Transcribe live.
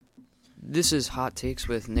This is Hot Takes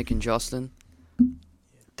with Nick and Justin.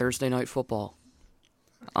 Thursday Night Football.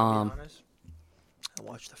 To be honest, I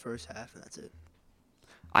watched the first half and that's it.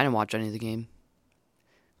 I didn't watch any of the game.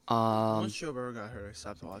 Once Joe Burrow got hurt, I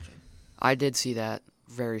stopped watching. I did see that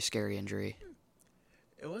very scary injury.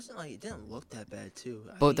 It wasn't like it didn't look that bad too.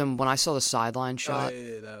 But then when I saw the sideline shot,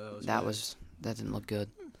 that that didn't look good.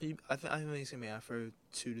 I think he's gonna be out for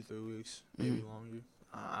 2 to 3 weeks, maybe longer.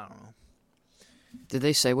 I don't know. Did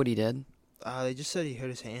they say what he did? They just said he hurt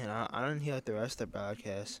his hand. I didn't hear like the rest of the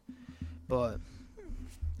broadcast, but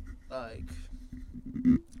like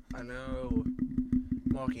I know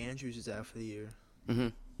Mark Andrews is out for the year. Mm-hmm.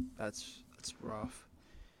 That's rough.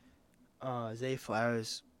 Zay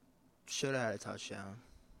Flowers should have had a touchdown.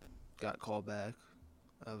 Got called back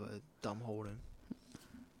of a dumb holding.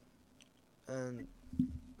 And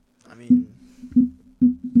I mean,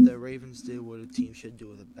 the Ravens did what a team should do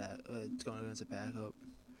with it's going against a backup.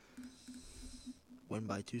 Win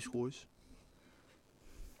by 2 scores.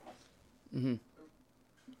 Mm-hmm.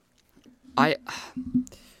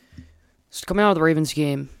 Coming out of the Ravens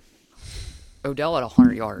game, Odell had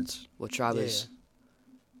 100 yards, which I was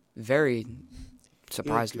very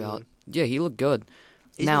surprised about. Yeah, he looked good.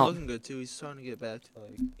 He's been looking good too. He's starting to get back to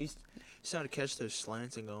he's starting to catch those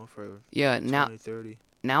slants and going for 20, 30.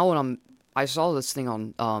 Now when I saw this thing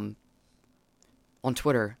on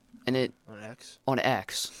Twitter and it on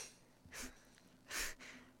X.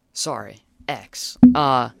 Sorry, X.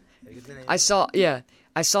 I saw it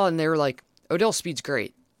and they were like, Odell's speed's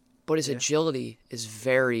great, but his agility is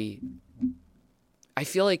very. I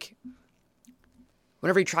feel like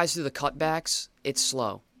whenever he tries to do the cutbacks, it's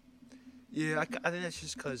slow. Yeah, I think that's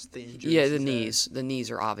just because the injuries. Yeah, the knees. The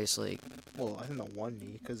knees are obviously. Well, I think the one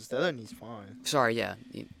knee, because the other knee's fine. Sorry, yeah.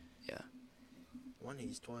 One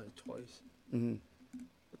knee's twice. Mm-hmm.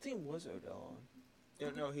 What team was Odell on? Yeah,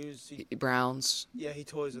 no, he was... Browns. Yeah, he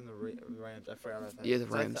toys in the Rams. I forgot about that. Yeah, the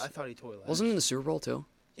Rams. I thought he toyed last Wasn't he in the Super Bowl, too?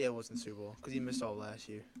 Yeah, it was in the Super Bowl, because he missed all last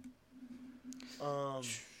year. I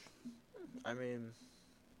mean,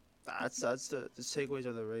 that's the takeaways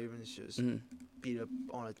of the Ravens just beat up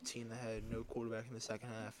on a team that had no quarterback in the second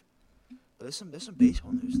half. But there's some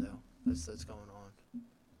baseball news though that's going on.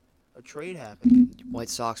 A trade happened. White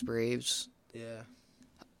Sox, Braves. Yeah.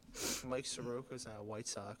 Mike Soroka's not a White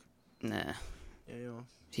Sox. Nah. Yeah,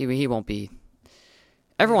 He won't be.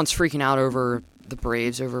 Everyone's freaking out over the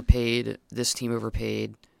Braves overpaid. This team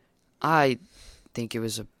overpaid. I think it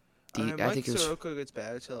was a. Mike Soroka gets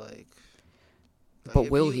better to but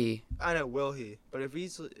will he? I know, will he? But if he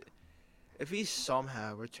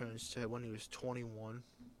somehow returns to when he was 21,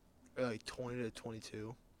 or 20 to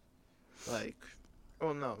 22, it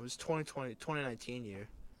was 2019 year.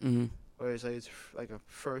 Mm-hmm. Where it's it's like a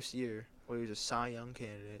first year where he was a Cy Young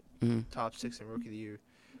candidate, top 6 in Rookie of the Year,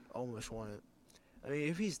 almost won it. I mean,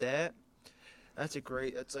 if he's that, I think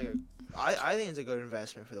it's a good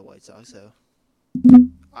investment for the White Sox though.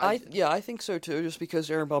 I think so too. Just because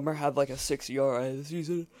Aaron Bummer had a 6 ERA this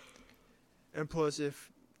season, and plus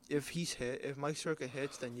if Mike Soroka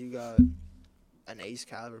hits, then you got an ace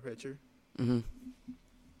caliber pitcher, or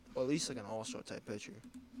at least an all-star type pitcher.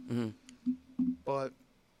 But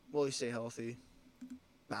will he stay healthy?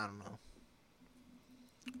 I don't know.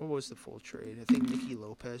 What was the full trade? I think Nicky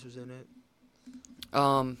Lopez was in it.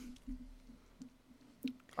 I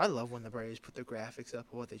love when the Braves put the graphics up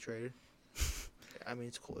of what they traded. I mean,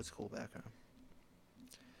 it's cool. It's cool background.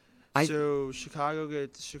 So Chicago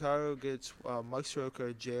gets Mike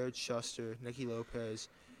Soroka, Jared Schuster, Nicky Lopez,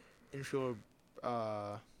 infielder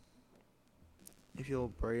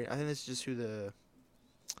Brady. I think that's just who the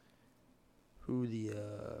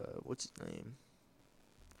what's his name?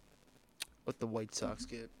 What the White Sox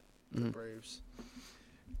get the Braves.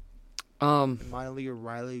 Minor leaguer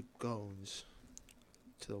Riley Gones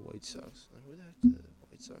to the White Sox. Who the heck did the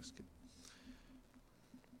White Sox get?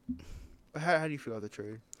 How do you feel about the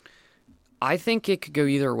trade? I think it could go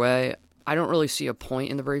either way. I don't really see a point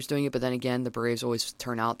in the Braves doing it, but then again, the Braves always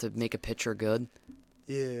turn out to make a pitcher good.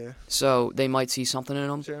 Yeah. So they might see something in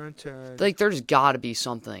them. There's got to be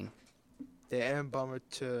something. Yeah, Aaron Bummer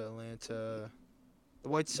to Atlanta. The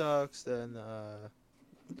White Sox, then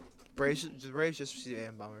Braves. The Braves just received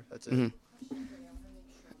Aaron Bummer. That's it. Oh,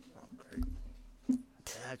 great.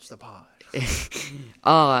 That's the pod.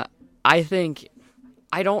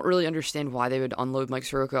 I don't really understand why they would unload Mike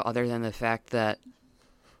Soroka other than the fact that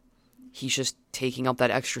he's just taking up that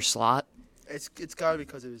extra slot. It's got to be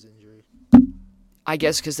because of his injury. I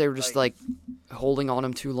guess because they were just holding on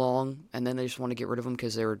him too long, and then they just want to get rid of him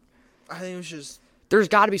because they were. I think it was just. There's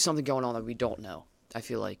got to be something going on that we don't know. I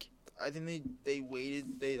feel like. I think they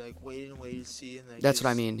waited. They waited and waited to see, and that's what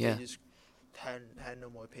I mean. Yeah. had no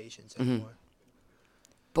more patience Mm-hmm. anymore.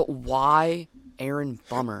 But why Aaron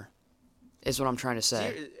Bummer is what I'm trying to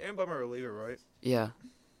say. Is Aaron Bummer a reliever, right? Yeah.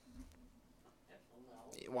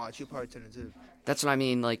 Watch, you probably turn into. That's what I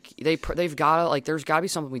mean. Like, they've got to, like, there's got to be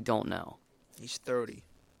something we don't know. He's 30.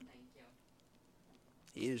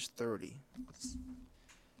 He is 30.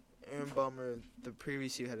 Aaron Bummer, the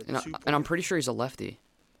previous year, had a And I'm pretty sure he's a lefty.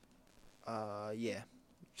 Yeah.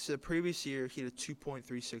 So the previous year, he had a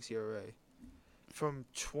 2.36 ERA. From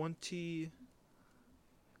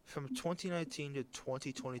 2019 to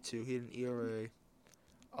 2022, he had an ERA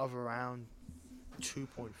of around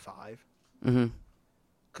 2.5. Mm-hmm.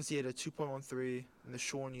 Because he had a 2.13 in the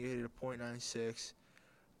short year, he had a .96.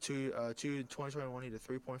 2021, he had a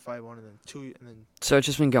 3.51, and then So it's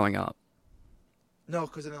just been going up. no,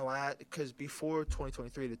 because before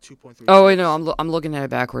 2023, the 2.3. Oh wait, no, I'm looking at it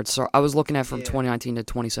backwards. So I was looking at from 2019 to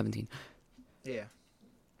 2017. Yeah.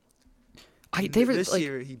 This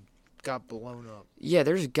year he got blown up. Yeah,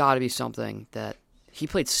 there's got to be something that he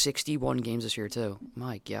played 61 games this year too.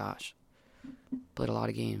 My gosh, played a lot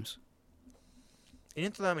of games. He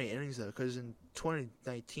didn't throw that many innings though, because in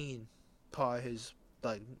 2019, probably his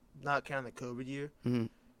not counting the COVID year,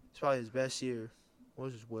 it's probably his best year. What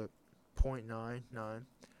was his whip? .99.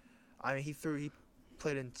 I mean, he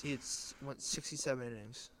went 67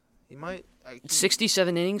 innings. He might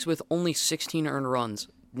 67 innings with only 16 earned runs.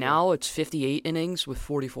 Now it's 58 innings with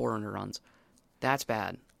 44 earned runs. That's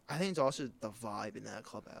bad. I think it's also the vibe in that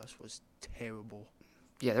clubhouse was terrible.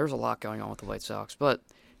 Yeah, there was a lot going on with the White Sox, but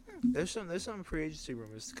there's some free agency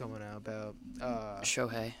rumors coming out about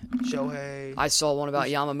Shohei. I saw one about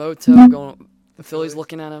Yamamoto going. The Phillies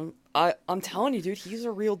looking at him. I'm telling you, dude, he's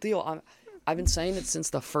a real deal. I've been saying it since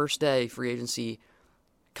the first day free agency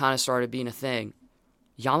kind of started being a thing.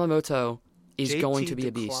 Yamamoto is going to be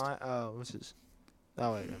a beast. What's this?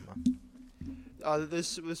 Oh wait, never mind.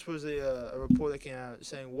 This was a report that came out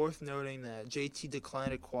saying worth noting that JT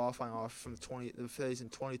declined a qualifying offer from the Phillies in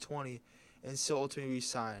 2020 and still ultimately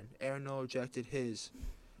re-signed. Aaron Nola rejected his,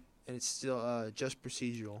 and it's still just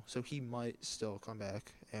procedural, so he might still come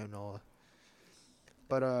back. Aaron Nola.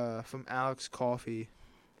 But from Alex Coffey,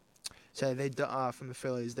 said from the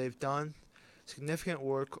Phillies, they've done significant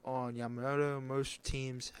work on Yamamoto. Most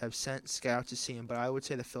teams have sent scouts to see him, but I would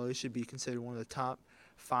say the Phillies should be considered one of the top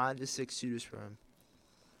 5 to 6 suitors for him.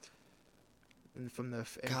 And from the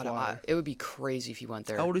it would be crazy if he went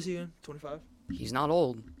there. How old is he again? 25? He's not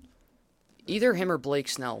old. Either him or Blake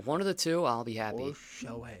Snell. One of the two, I'll be happy. Or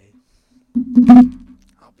Shohei.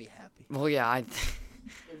 I'll be happy. Well, yeah,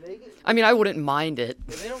 I mean, I wouldn't mind it.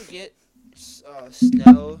 If they don't get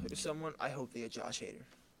Snell or someone, I hope they get Josh Hader.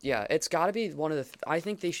 Yeah, it's got to be one of the... I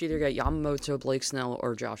think they should either get Yamamoto, Blake Snell,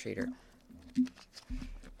 or Josh Hader.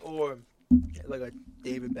 Or like a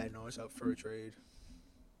David Bednar's up for a trade.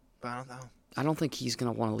 But I don't know. I don't think he's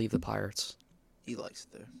going to want to leave the Pirates. He likes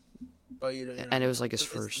it there. But you know, and it was like his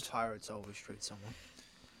first. The Pirates always trade someone.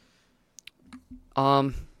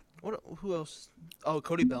 Who else? Oh,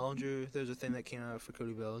 Cody Bellinger. There's a thing that came out for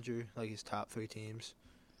Cody Bellinger, like his top 3 teams.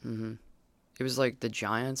 Mm-hmm. It was like the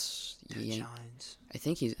Giants. Giants. I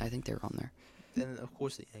think they're on there. Then of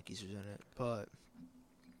course the Yankees was in it, but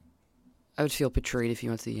I would feel betrayed if he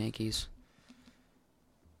went to the Yankees.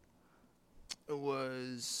 It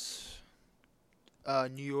was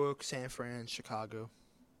New York, San Fran, Chicago.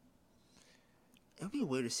 It would be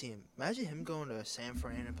weird to see him. Imagine him going to San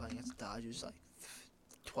Fran and playing against the Dodgers like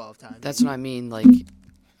 12 times. That's what I mean. Like,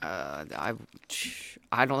 I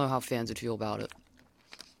don't know how fans would feel about it.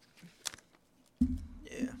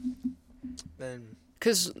 Yeah. Then.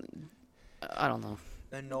 Because, I don't know.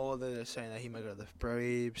 Then Nola, they're saying that he might go to the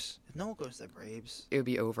Braves. If Nola goes to the Braves, it would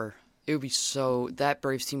be over. It would be so... That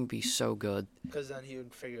Braves team would be so good. Because then he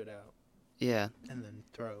would figure it out. Yeah. And then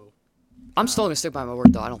throw... I'm still going to stick by my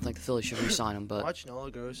word, though. I don't think the Phillies should re-sign him, but... Watch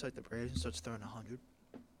Nola goes to like the Braves and starts throwing 100.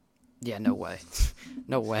 Yeah, no way.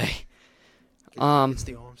 No way. It's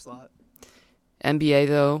the arm slot. NBA,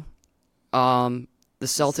 though. The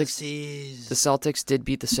Celtics... The Celtics did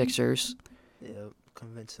beat the Sixers. Yeah,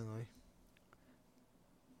 convincingly.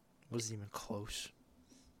 Wasn't even close.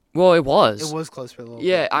 Well, it was. It was close for a little bit.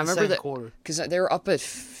 Yeah, I remember that quarter. Because they were up at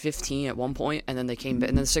 15 at one point, and then they came back,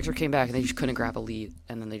 and then the Sixers came back, and they just couldn't grab a lead,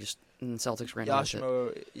 and then the Celtics ran out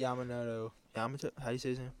of it. Yamamoto. How do you say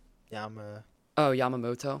his name? Yamamoto.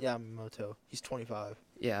 Yamamoto. He's 25.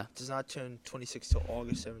 Yeah. Does not turn 26 till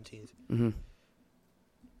August 17th. Mm-hmm.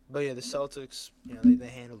 But yeah, the Celtics, they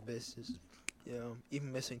handled business.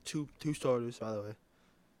 Even missing two starters, by the way.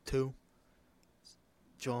 2.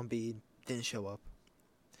 Joel Embiid didn't show up.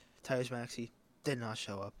 Tyrese Maxey did not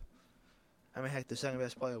show up. I mean, heck, the second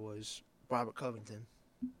best player was Robert Covington.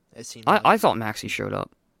 It seemed I thought Maxey showed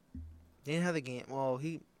up. He didn't have the game. Well,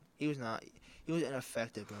 he was not. He was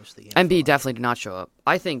ineffective most of the game. Embiid definitely did not show up.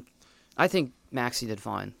 I think Maxey did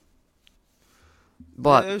fine.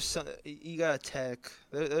 But there's some, you got to tech.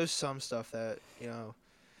 There's some stuff that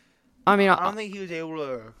I mean, I don't think he was able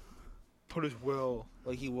to put his will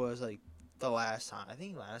like he was like the last time. I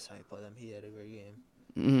think last time he played them, he had a great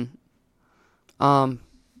game.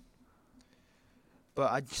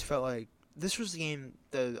 But I just felt like this was the game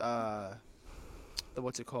that the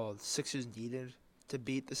what's it called? Sixers needed to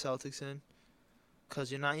beat the Celtics in,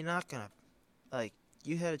 because you're not gonna like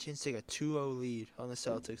you had a chance to take a 2-0 lead on the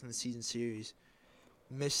Celtics in the season series,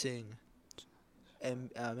 missing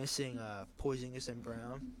Porzingis and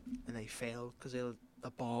Brown, and they failed because they let the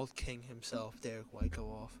bald king himself, Derek White, go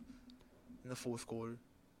off in the fourth quarter.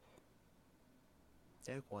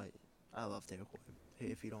 Derek White, I love Derek White.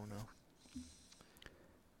 If you don't know.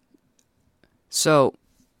 So,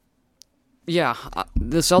 yeah,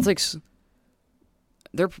 the Celtics,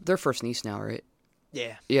 they're first in the East now, right?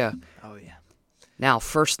 Yeah. Yeah. Oh yeah. Now,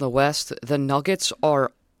 first in the West, the Nuggets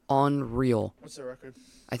are unreal. What's the record?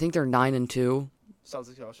 I think they're 9-2.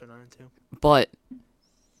 Celtics are also 9-2. But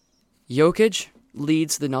Jokic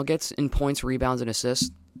leads the Nuggets in points, rebounds, and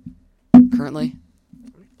assists currently.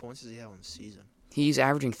 How many points does he have on the season? He's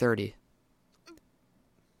averaging 30.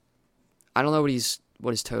 I don't know what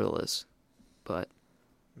his total is, but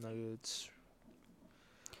Nuggets.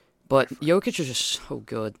 But Jokic is just so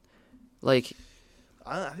good. Like,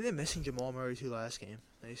 I think they're missing Jamal Murray too last game.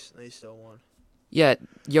 They still won. Yeah,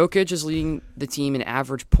 Jokic is leading the team in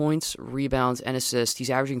average points, rebounds, and assists. He's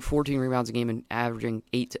averaging 14 rebounds a game and averaging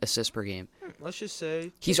 8 assists per game. Let's just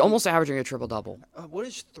say he's almost averaging a triple-double. What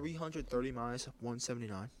is 330 minus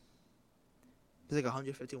 179? He's like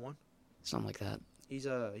 151. Something like that. He's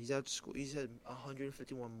had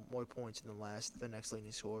 151 more points than the next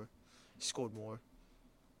leading scorer. He scored more.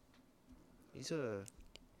 He's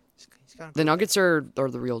kind of the Nuggets are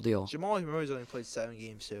the real deal. Jamal Murray's only played 7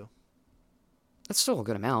 games too. That's still a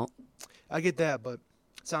good amount. I get that, but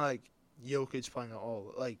it's not like Jokic playing at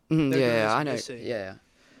all. Like yeah, I know. Yeah.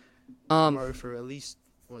 Murray for at least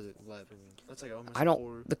what was it 11? That's like almost. I don't.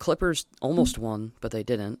 4. The Clippers almost won, but they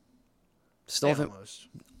didn't.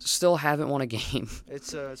 Still haven't won a game.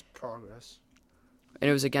 It's progress. And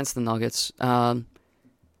it was against the Nuggets.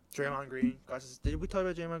 Draymond Green. Did we talk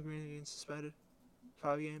about Draymond Green getting suspended?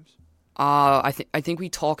 5 games. I think we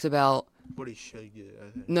talked about what he should get.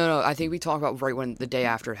 I think. No, I think we talked about right when the day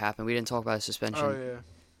after it happened. We didn't talk about a suspension. Oh yeah.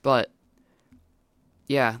 But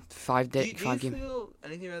yeah, 5 games. Do you feel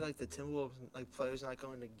anything about like the Timberwolves players not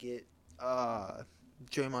going to get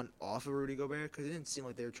Draymond off of Rudy Gobert, because it didn't seem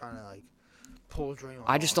like they were trying to pull Draymond.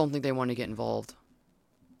 I just don't think they want to get involved.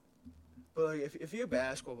 But if you're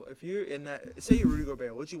basketball, if you're in that, say you're Rudy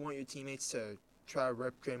Gobert, would you want your teammates to try to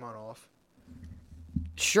rip Draymond off?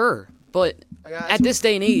 Sure, but at this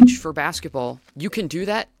day and age for basketball, you can do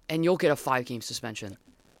that and you'll get a 5-game suspension.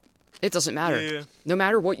 It doesn't matter. Yeah. No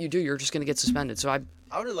matter what you do, you're just going to get suspended. So I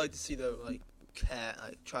would have liked to see though, Cat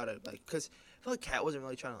try to because I feel like Cat wasn't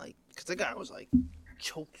really trying to because the guy was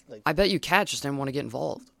choked. I bet you Cat just didn't want to get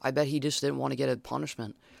involved. I bet he just didn't want to get a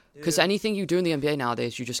punishment. Because anything you do in the NBA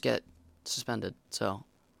nowadays, you just get suspended. So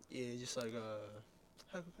yeah, just that's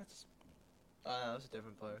a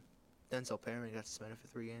different player. Denzel Perryman got suspended for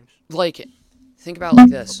 3 games. Think about it like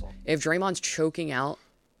this. If Draymond's choking out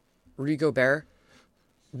Rudy Gobert,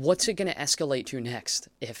 what's it going to escalate to next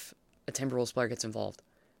if a Timberwolves player gets involved?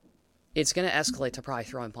 It's going to escalate to probably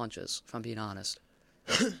throwing punches, if I'm being honest.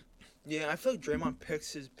 Yeah, I feel like Draymond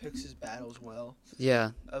picks his battles well.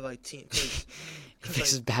 Yeah. Team. He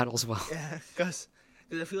picks his battles well. Yeah, because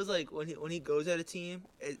it feels like when he goes at a team,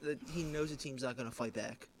 he knows the team's not going to fight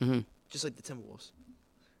back. Mm-hmm. Just like the Timberwolves.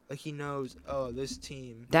 He knows, this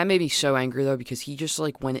team. That made me so angry, though, because he just,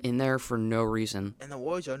 went in there for no reason. And the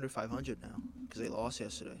Warriors are under 500 now, because they lost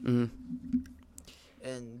yesterday. Mm-hmm.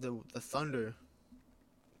 And the Thunder,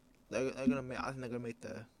 I think they're gonna make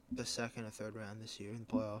the second or third round this year in the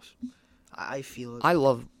playoffs. I feel it. I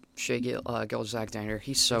love Shai Gilgeous-Alexander.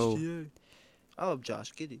 He's so. I love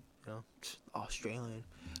Josh Giddey. Australian.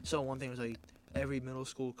 So one thing was every middle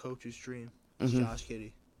school coach's dream is Josh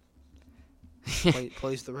Giddey.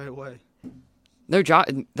 Plays the right way. Their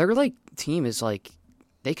team is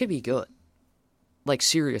they could be good,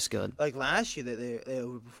 serious good. Last year they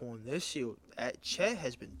overperformed. This year, Chet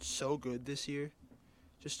has been so good this year.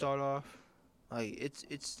 To start off,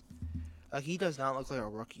 it's he does not look like a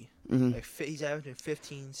rookie. Mm-hmm. He's averaging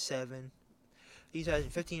 15-7. He's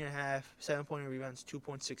averaging 15.5, 7 rebounds,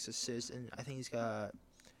 2.6 assists, and I think he's got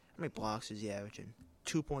how many blocks is he averaging?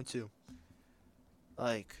 2.2.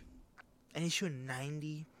 Like, and he's shooting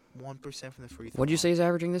 91% from the free throw. What did you say he's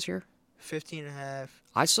averaging this year? 15.5.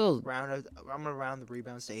 I still. I'm gonna round the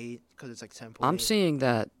rebounds to 8 because it's like 10.8. I'm seeing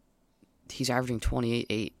that he's averaging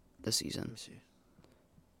 28.8 this season. Let me see.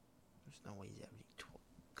 There's no way he's averaging 12.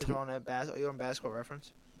 Because you're on Basketball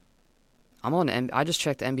Reference. I'm on. I just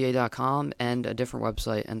checked NBA.com and a different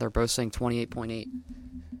website, and they're both saying 28.8.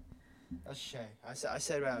 That's Shea. I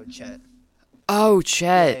said about Chet. Oh,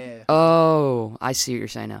 Chet. Yeah. Oh, I see what you're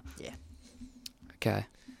saying now. Yeah. Okay.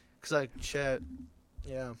 Because, like, Chet,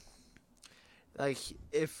 yeah. Like,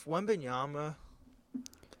 if Wembanyama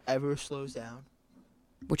ever slows down,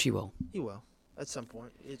 Which he will. he will. At some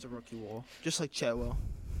point. It's a rookie wall. Just like Chet will.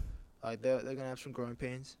 Like, they're going to have some growing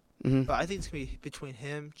pains. Mm-hmm. But I think it's going to be between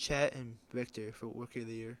him, Chet, and Victor for Rookie of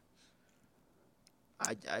the Year.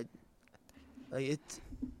 I did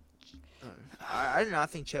not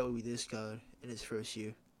think Chet would be this good in his first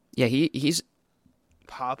year. Yeah, he's.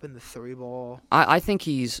 Popping the 3 ball. I think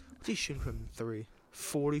he's. What's he shooting from 3?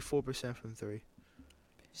 44% from 3.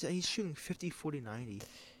 He's shooting 50, 40, 90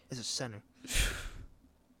 as a center.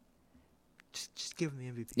 Just give him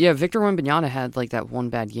the MVP. Yeah, Victor Wembanyama had like that one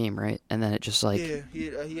bad game, right? And then it just like. Yeah, he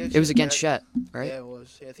it was against Chet, right? Yeah, it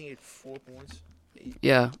was. Yeah, I think he had 4 points.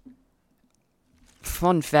 Yeah.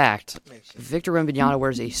 Fun fact: Victor Wembanyama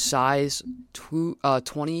wears a size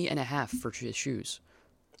 20.5 for his shoes.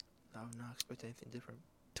 I would not expect anything different.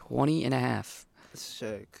 20.5. That's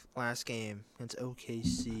sick. Last game against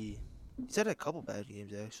OKC. He's had a couple bad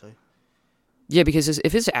games actually. Yeah, because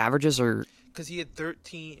if his averages are. Because he had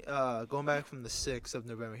 13. Going back from the 6th of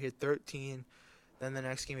November, he had 13. Then the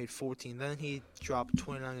next game he had 14. Then he dropped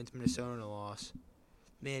 29 against Minnesota in a loss.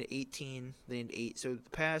 Then he had 18. Then he had 8. So the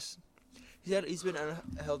past. He's been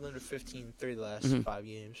held under 15 3 of the last 5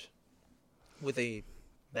 games, with a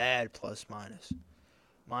bad plus minus.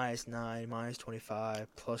 -9, -25,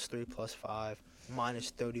 +3, +5,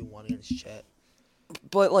 -31 against Chet.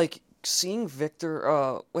 But like seeing Victor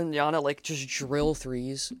Wembanyama like just drill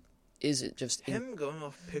threes, is it just him going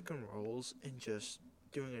off pick and rolls and just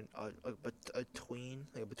doing a tween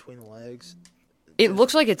like between the legs? It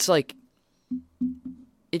looks like it's like.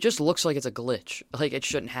 It just looks like it's a glitch. Like, it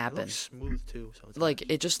shouldn't happen. It looks smooth, too. Sometimes. Like,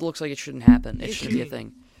 it just looks like it shouldn't happen. It shouldn't be a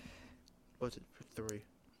thing. What's it for 3?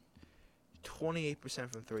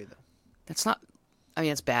 28% from 3, though. That's not... I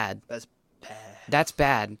mean, it's bad. That's bad. That's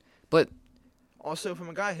bad. But... Also, from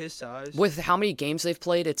a guy his size... With how many games they've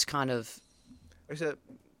played, it's kind of... Except,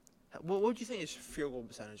 what would you think his field goal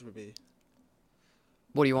percentage would be?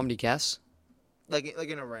 What do you want me to guess? Like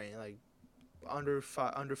in a range, like... Under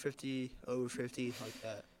 50, over 50, like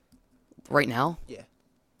that. Right now? Yeah.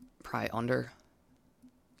 Probably under.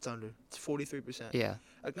 It's under. It's 43%. Yeah.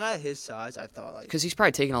 A guy his size, I thought, like... Because he's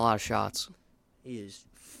probably taking a lot of shots. He is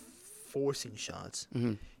forcing shots.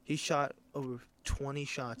 Mm-hmm. He shot over 20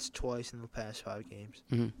 shots twice in the past 5 games.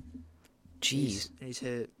 Mm-hmm. Jeez. He's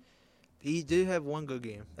hit... He did have one good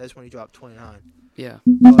game. That's when he dropped 29. Yeah.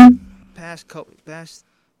 But past...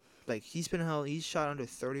 Like, he's shot under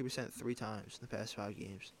 30% 3 times in the past 5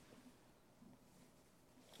 games.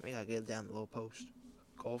 We gotta get it down the low post.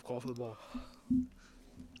 Call for the ball.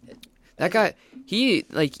 That guy, he,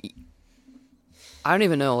 like, I don't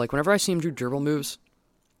even know. Like, whenever I see him do dribble moves,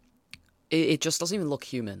 it just doesn't even look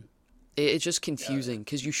human. It's just confusing,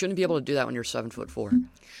 because you shouldn't be able to do that when you're 7'4".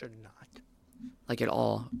 Should not. Like, at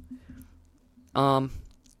all.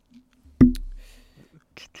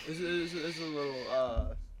 This is a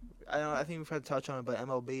little, I think we've had to touch on it, but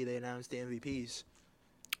MLB, they announced the MVPs.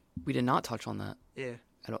 We did not touch on that. Yeah.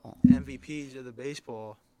 At all. MVPs of the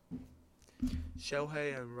baseball.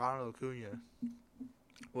 Shohei and Ronald Acuna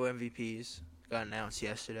were MVPs. Got announced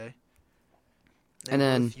yesterday. They and were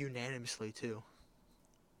then both unanimously too.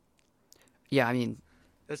 Yeah, I mean,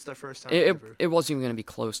 that's the first time ever. It wasn't even going to be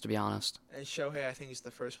close, to be honest. And Shohei, I think, is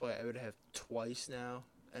the first player ever to have twice now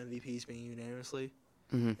MVPs being unanimously.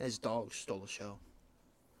 Mm-hmm. And his dog stole the show.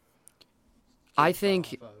 I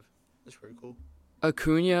think that's pretty cool.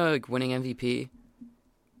 Acuna winning MVP.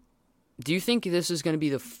 Do you think this is going to be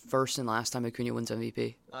the first and last time Acuna wins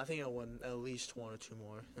MVP? I think he'll win at least 1 or 2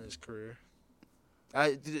 more in his career.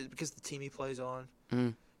 Because the team he plays on,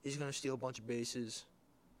 he's going to steal a bunch of bases.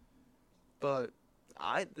 But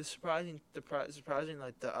the surprising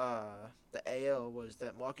like the AL was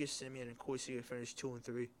that Marcus Semien and Corey Seager finished 2 and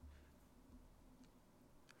 3,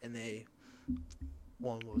 and they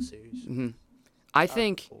won the World Series. Mm-hmm. I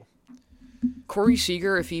think Corey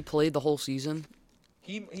Seager, if he played the whole season,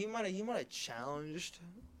 he might have challenged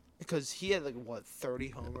because he had 30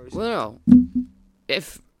 homers. Well, no.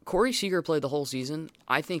 If Corey Seager played the whole season,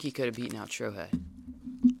 I think he could have beaten out Shohei.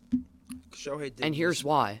 Shohei did. And here's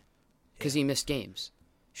why. Because he missed games.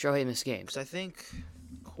 Shohei missed games. Because I think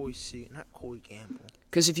not Corey Gamble.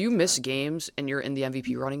 Because if you miss games and you're in the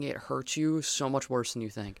MVP running, it hurts you so much worse than you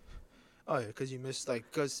think. Oh, yeah, because you missed,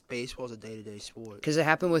 because baseball's a day-to-day sport. Because it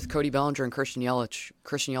happened with Cody Bellinger and Christian Yelich.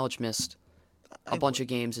 Christian Yelich missed a bunch of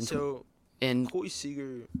games. Corey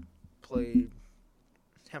Seager played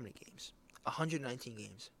how many games? 119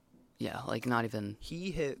 games. Yeah, not even.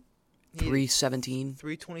 He hit 317.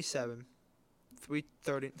 327,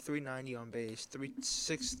 330, 390 on base,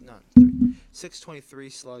 623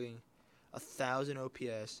 slugging, 1,000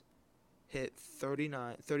 OPS, hit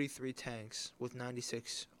 33 tanks with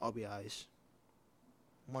 96 RBIs,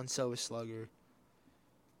 1 Silver Slugger,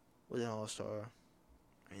 was an All-Star.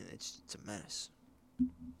 I mean, it's a menace.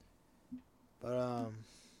 But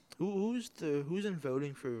who's in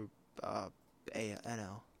voting for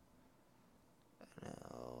NL?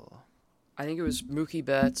 I think it was Mookie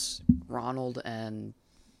Betts, Ronald, and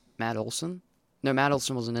Matt Olson. No, Matt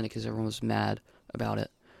Olson wasn't in it because everyone was mad about it.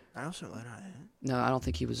 Matt Olson was not in it. No, I don't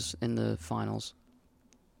think he was in the finals.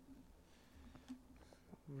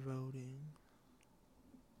 Voting.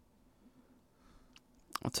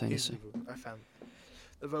 I'll tell you soon. I found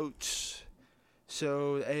the votes.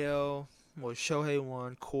 So the AL was Shohei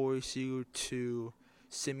 1, Corey Seager 2,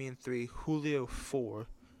 Simeon 3, Julio 4,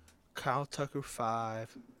 Kyle Tucker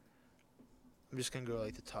 5. I'm just going to go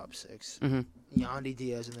the top 6. Mm-hmm. Yandy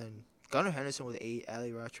Diaz, and then Gunnar Henderson with 8,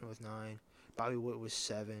 Ali Ratchman with 9, Bobby Witt with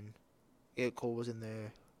 7, Garrett Cole was in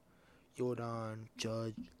there, Jordan,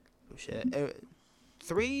 Judge,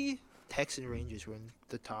 3 Texan Rangers were in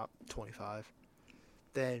the top 25.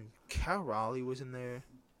 Then Cal Raleigh was in there,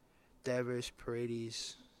 Devers,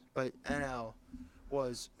 Paredes, but NL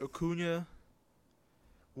was Acuna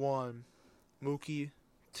 1, Mookie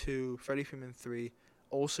 2, Freddie Freeman 3,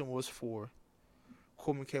 Olsen was 4,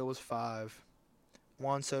 Coleman K was 5,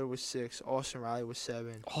 Juan Soto was 6, Austin Riley was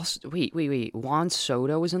 7. Wait. Juan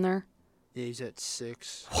Soto was in there? Yeah, he's at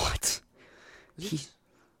 6. What?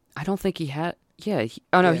 I don't think he had... Yeah.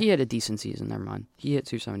 He had a decent season. Never mind. He hit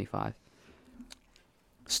 275.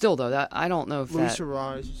 Still, though, I don't know if Luis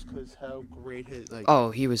Arraez, just because how great his...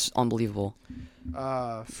 he was unbelievable.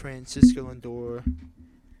 Francisco Lindor,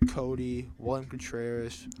 Cody, William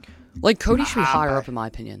Contreras. Cody should be higher up, in my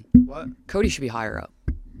opinion. What? Cody should be higher up.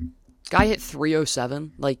 Guy hit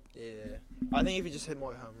 307. Yeah. I think if he just hit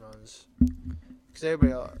more home runs. Because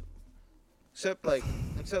everybody else... Except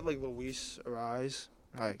Luis Arraez.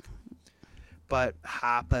 But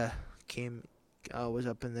Harper was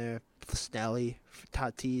up in there. Snelly,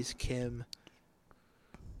 Tatis, Kim.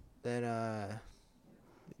 Then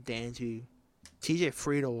Danzy. TJ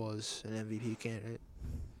Friedel was an MVP candidate.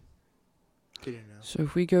 Didn't know. So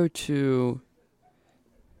if we go to...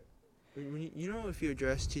 if you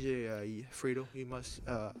address TJ Friedel, you must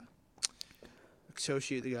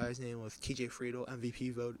associate the guy's name with TJ Friedel,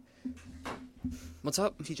 MVP vote. What's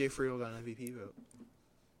up? TJ Friedel got an MVP vote.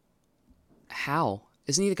 How?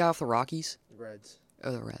 Isn't he the guy off the Rockies? Reds.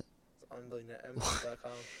 Oh, the Reds.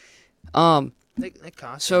 MLB.com. Nick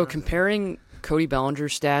Costa. So comparing Cody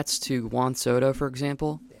Bellinger's stats to Juan Soto, for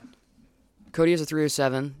example, Cody has a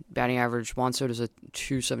 307 batting average. Juan Soto is a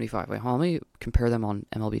 275. Wait, hold on, let me compare them on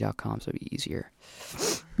MLB.com so it'll be easier.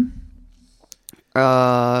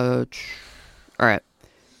 All right.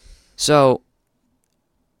 So,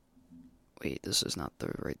 wait, this is not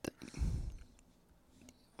the right thing.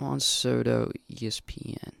 Juan Soto,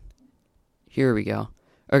 ESPN. Here we go.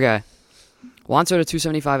 Okay. Juan Soto,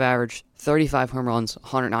 275 average, 35 home runs,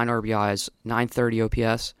 109 RBIs, 930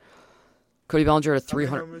 OPS. Cody Bellinger had a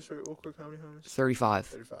 300. Real quick, how many homers?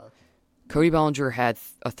 35. Cody Bellinger had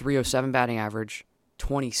a 307 batting average,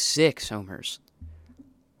 26 homers,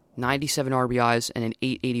 97 RBIs, and an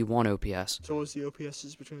 881 OPS. So what's the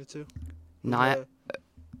OPSs between the two?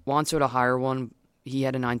 Juan Soto higher one. He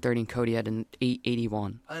had a 930 and Cody had an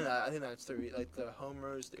 881. I think that's the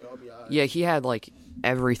homers, the RBIs. Yeah, he had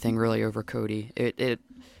everything really over Cody. It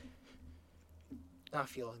not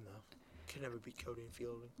fielding though. Can never beat Cody in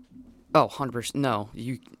fielding. Oh, 100%. No,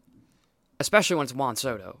 especially when it's Juan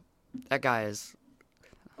Soto. That guy is.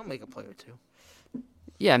 I'll make a play or two.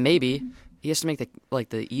 Yeah, maybe. He has to make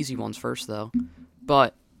the easy ones first though.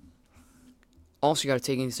 But also you got to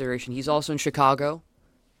take into consideration he's also in Chicago.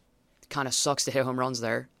 Kind of sucks to hit home runs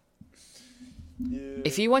there. Yeah.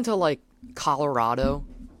 If he went to Colorado,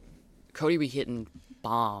 Cody would be hitting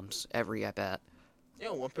bombs every at bat.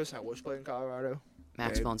 One person I wish played in Colorado.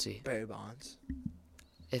 Max Muncy. Barry Bonds.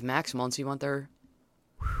 If Max Muncy went there,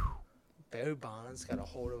 Barry Bonds got a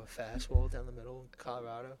hold of a fastball down the middle in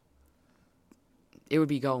Colorado. It would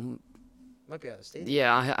be going. Might be out of state.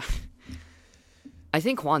 Yeah, I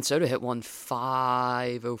think Juan Soto hit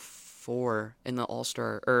 1.504 in the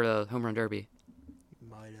All-Star or the Home Run Derby.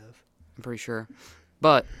 Might have. I'm pretty sure.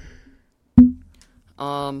 But touch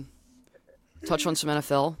on some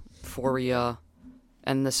NFL before we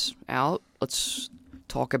end this out. Let's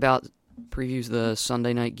talk about previews the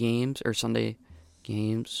Sunday night games or Sunday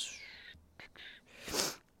games.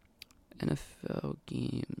 NFL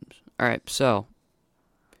games. All right, so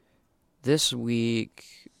this week,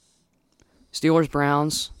 Steelers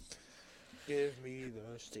Browns. Give me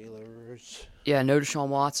the Steelers. Yeah, no Deshaun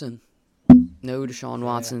Watson.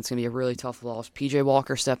 Watson. It's gonna be a really tough loss. PJ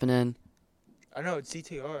Walker stepping in. I know it's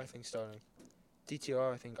DTR. I think starting.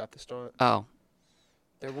 DTR I think got the start. Oh,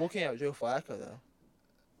 They're working out Joe Flacco though.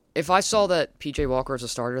 if I saw that PJ Walker was a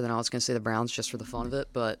starter, then I was gonna say the Browns just for the fun of it.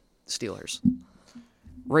 But Steelers,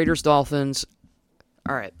 Raiders, Dolphins.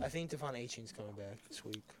 All right, I think Devon Achane's coming back this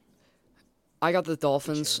week. I got the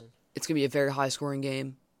Dolphins. It's gonna be a very high-scoring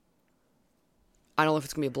game. I don't know if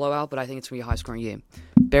it's gonna be a blowout, but I think it's gonna be a high-scoring game.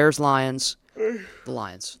 Bears, Lions. The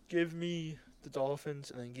Lions. Give me the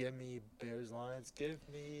Dolphins and then give me Bears, Lions. Give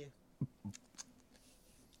me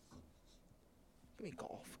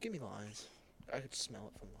golf. Give me Lions. I could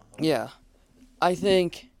smell it from miles. Yeah. I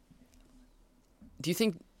think... Do you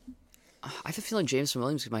think... I have a feeling Jameson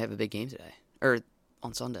Williams might have a big game today. Or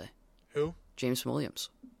on Sunday. Who? Jameson Williams.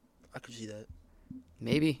 I could see that.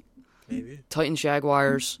 Maybe. Titans,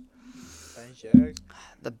 Jaguars. Jag.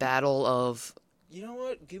 The battle of... You know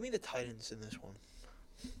what? Give me the Titans in this one.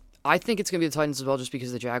 I think it's going to be the Titans as well just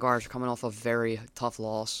because the Jaguars are coming off a very tough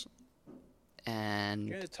loss. And...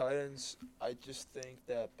 Give me the Titans. I just think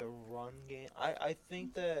that the run game... I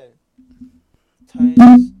think that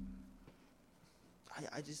Titans...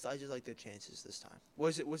 I just like their chances this time.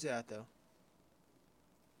 What's it at, though?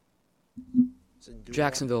 Is it in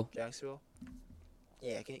Jacksonville.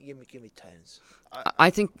 Yeah, give me Titans. I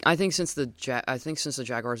think since the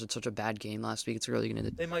Jaguars had such a bad game last week, it's really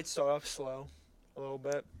gonna. They might start off slow, a little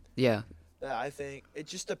bit. Yeah. I think it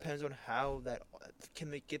just depends on how that can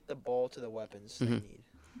they get the ball to the weapons they need.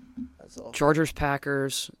 That's all. Chargers,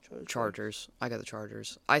 Packers, Chargers. I got the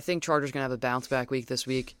Chargers. I think Chargers gonna have a bounce back week this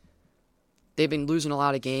week. They've been losing a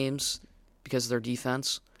lot of games because of their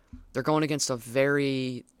defense. They're going against a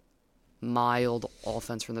very mild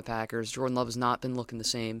offense from the Packers. Jordan Love has not been looking the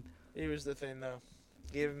same. Here's the thing, though.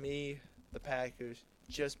 Give me the Packers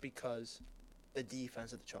just because the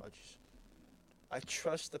defense of the Chargers. I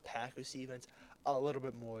trust the Packers defense a little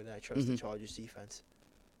bit more than I trust the Chargers defense.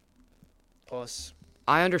 Plus,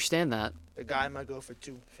 I understand that. The guy might go for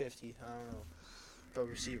 250. I don't know. For a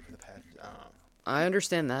receiver for the Packers. I don't know. I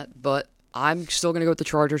understand that, but I'm still going to go with the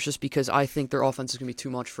Chargers just because I think their offense is going to be too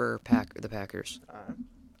much for the Packers.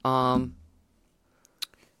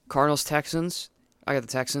 Cardinals, Texans. I got the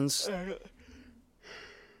Texans.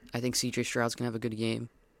 I think C.J. Stroud's going to have a good game.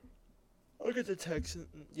 I'll get the Texans.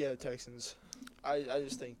 Yeah, the Texans. I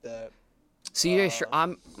just think that... C.J. Stroud...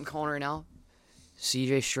 I'm calling right now.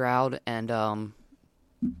 C.J. Stroud and...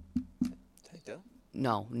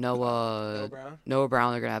 No, Noah Brown. Noah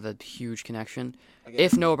Brown are going to have a huge connection.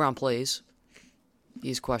 If Noah Brown plays,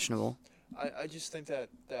 he's questionable. I just think that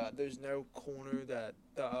there's no corner that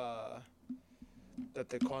the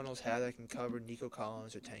Cardinals have that can cover Nico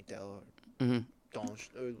Collins or Tank Dell or or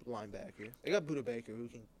linebacker. They got Buda Baker who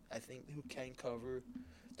can cover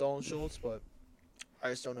Dalton Schultz, but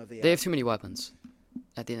I just don't know if they have too many weapons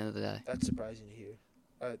at the end of the day. That's surprising to hear.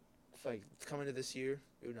 Coming to this year,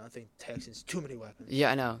 you would not think Texans too many weapons.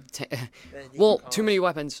 Yeah, I know. Too many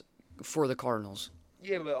weapons for the Cardinals.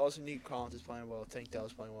 Yeah, but also Nico Collins is playing well. Tank Dell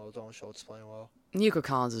is playing well. Dalton Schultz is playing well. Nico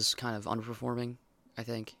Collins is kind of underperforming, I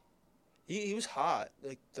think. He was hot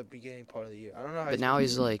the beginning part of the year. I don't know how. But now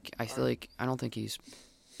he's I feel like I don't think he's.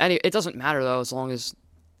 It doesn't matter though as long as.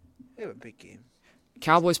 They have a big game.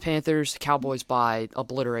 Cowboys, Panthers. Cowboys by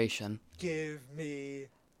obliteration. Give me.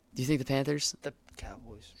 Do you think the Panthers? The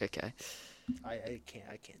Cowboys. Okay. I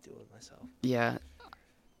can't do it myself. Yeah.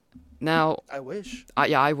 Now. I wish.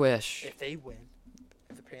 I wish. If they win,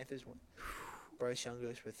 if the Panthers win, Bryce Young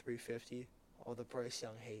goes for 350. All the Bryce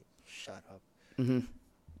Young hate. Shut up.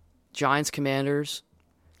 Giants, Commanders.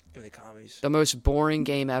 Give me the Commies. The most boring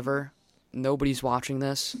game ever. Nobody's watching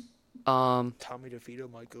this. Tommy DeVito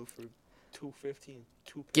might go for 250 and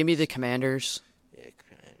 2 picks. Give me the Commanders. Yeah,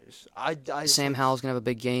 Commanders. Sam Howell's gonna have a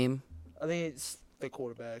big game. I think it's the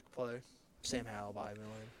quarterback play. Sam Howell by a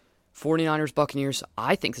million. 49ers, Buccaneers.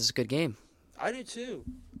 I think this is a good game. I do too.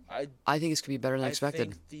 I think this could be better than expected.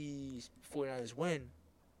 I think the 49ers win,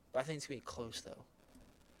 but I think it's going to be close, though.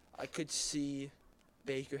 I could see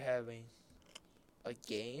Baker having a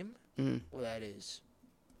game where that is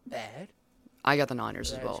bad. I got the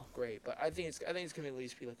Niners as That's well. great, but I think it's gonna at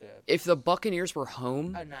least be like If the Buccaneers were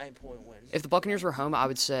home, a 9-point win. if the Buccaneers were home, I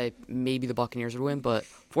would say maybe the Buccaneers would win, but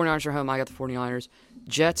 49ers are home, I got the 49ers.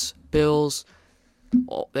 Jets, Bills,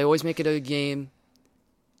 they always make it a game.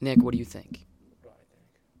 Nick, what do you think?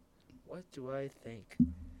 What do I think?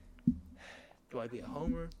 Do I be a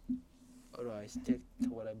homer, or do I stick to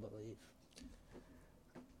what I believe?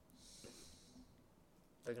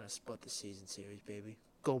 They're gonna split the season series, baby.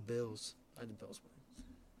 Go Bills. The Bills win.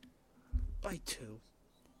 By 2.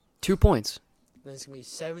 2 points. Then it's going to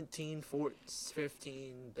be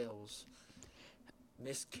 17-15 Bills.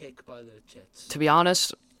 Missed kick by the Jets. To be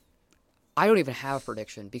honest, I don't even have a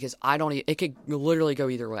prediction because it could literally go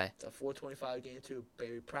either way. It's a 4:25 game too,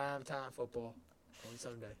 baby. Prime time football on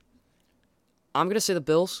Sunday. I'm going to say the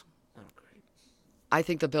Bills. Oh, great. I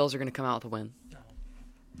think the Bills are going to come out with a win. No.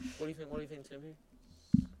 What do you think it's going to be?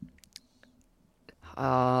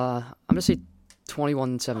 I'm going to say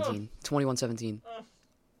 21-17. 21-17.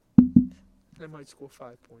 They might score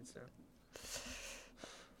 5 points now.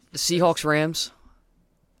 The Seahawks-Rams.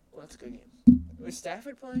 Well, that's a good game. Is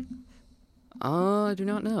Stafford playing? I do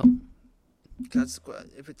not know. That's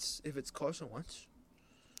if it's Carson Wentz.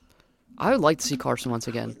 I would like to see Carson Wentz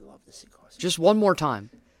again. I would love to see Carson. Just one more time.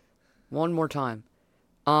 One more time.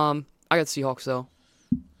 I got Seahawks though.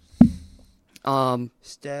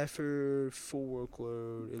 Stafford full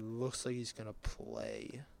workload. It looks like he's gonna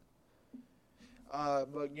play.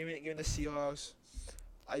 But give me the Seahawks.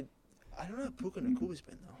 I don't know how Puka Nakuma's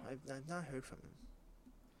been though. I've not heard from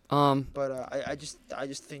him. But I just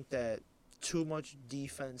think that too much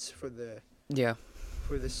defense for the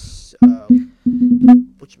this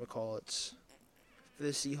whatchamacallits for the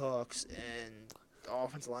Seahawks, and the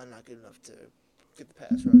offensive line not good enough to get the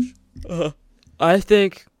pass rush.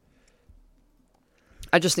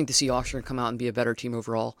 I just think the Seahawks are going to come out and be a better team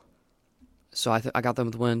overall. So I got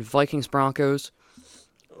them to win. Vikings-Broncos.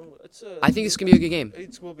 I think it's going to be a good game.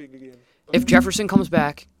 It will be a good game. If Jefferson comes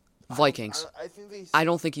back, Vikings. I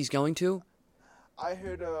don't think he's going to. I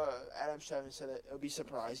heard Adam Schefter said that it would be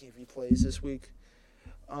surprising if he plays this week.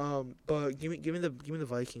 But give me the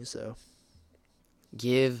Vikings though.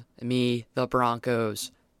 Give me the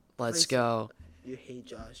Broncos. Let's go. You hate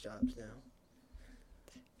Josh Dobbs now.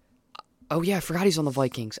 Oh yeah, I forgot he's on the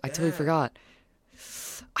Vikings. I totally forgot.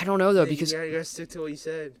 I don't know though because you gotta stick to what you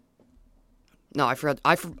said. No, I forgot.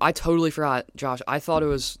 I totally forgot, Josh. I thought it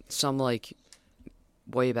was some way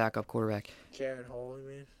backup quarterback. Jaron Hall, you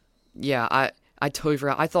mean? Yeah, I totally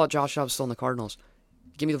forgot. I thought Josh Dobbs was still in the Cardinals.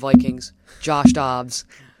 Give me the Vikings. Josh Dobbs.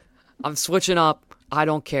 I'm switching up. I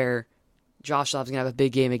don't care. Josh Dobbs is going to have a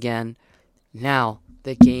big game again. Now,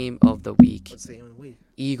 the game of the week. What's the game of the week?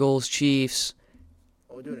 Eagles, Chiefs.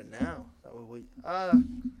 Oh, we're doing it now. Who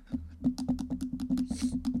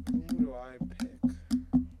do I pick?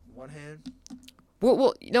 One hand?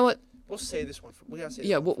 Well, you know what? We'll save this one. We gotta save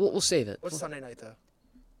this one. We'll save it. What's Sunday night,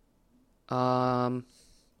 though?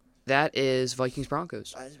 That is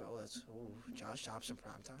Vikings-Broncos. Josh Dobbs in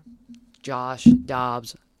primetime. Josh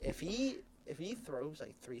Dobbs. If he throws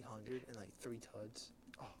 300 and 3 tuds,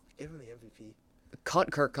 give him the MVP.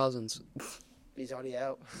 Cut Kirk Cousins. He's already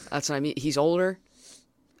out. That's what I mean. He's older.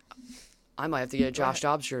 I might have to get a Josh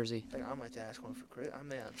Dobbs jersey. I might ask one for Chris.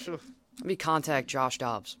 I'm sure. Let me contact Josh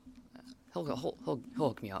Dobbs. He'll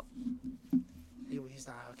hook me up. He's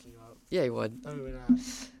not hooking you up. Yeah, he would. No, we're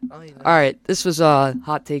not. All right, this was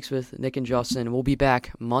Hot Takes with Nick and Justin. We'll be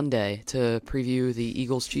back Monday to preview the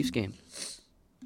Eagles-Chiefs game.